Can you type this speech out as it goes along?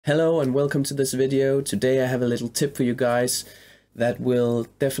Hello and welcome to this video. Today I have a little tip for you guys that will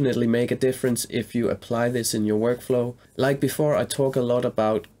definitely make a difference if you apply this in your workflow. Like before, I talk a lot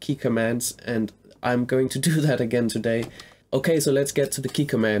about key commands and I'm going to do that again today. Okay, so let's get to the key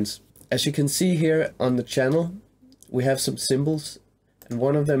commands. As you can see here on the channel, we have some symbols and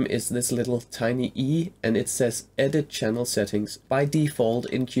one of them is this little tiny E and it says Edit Channel Settings. By default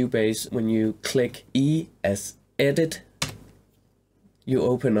in Cubase, when you click E as Edit, you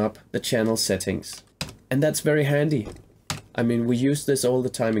open up the channel settings. And that's very handy. I mean, we use this all the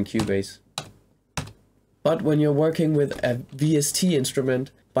time in Cubase. But when you're working with a VST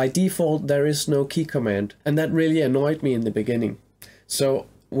instrument, by default there is no key command. And that really annoyed me in the beginning. So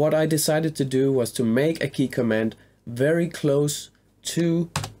what I decided to do was to make a key command very close to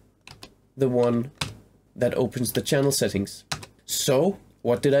the one that opens the channel settings. So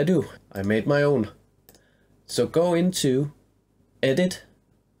what did I do? I made my own. So go into Edit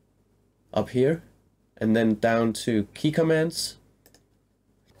up here and then down to key commands,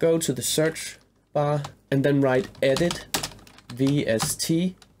 go to the search bar and then write Edit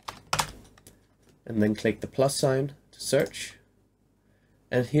VST and then click the plus sign to search,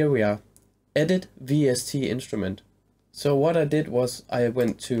 and here we are, Edit VST Instrument. So what I did was I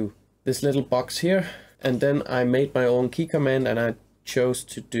went to this little box here and then I made my own key command and I chose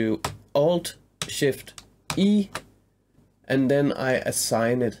to do Alt Shift E and then I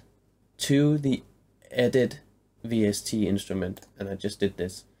assign it to the Edit VST Instrument, and I just did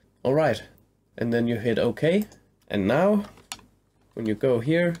this. Alright, and then you hit OK, and now when you go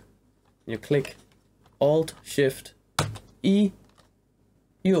here, you click Alt Shift E,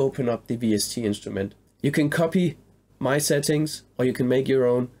 you open up the VST Instrument. You can copy my settings or you can make your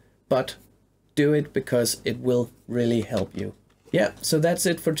own, but do it because it will really help you. Yeah, so that's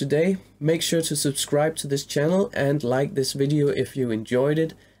it for today. Make sure to subscribe to this channel and like this video if you enjoyed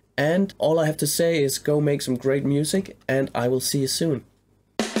it. And all I have to say is go make some great music and I will see you soon.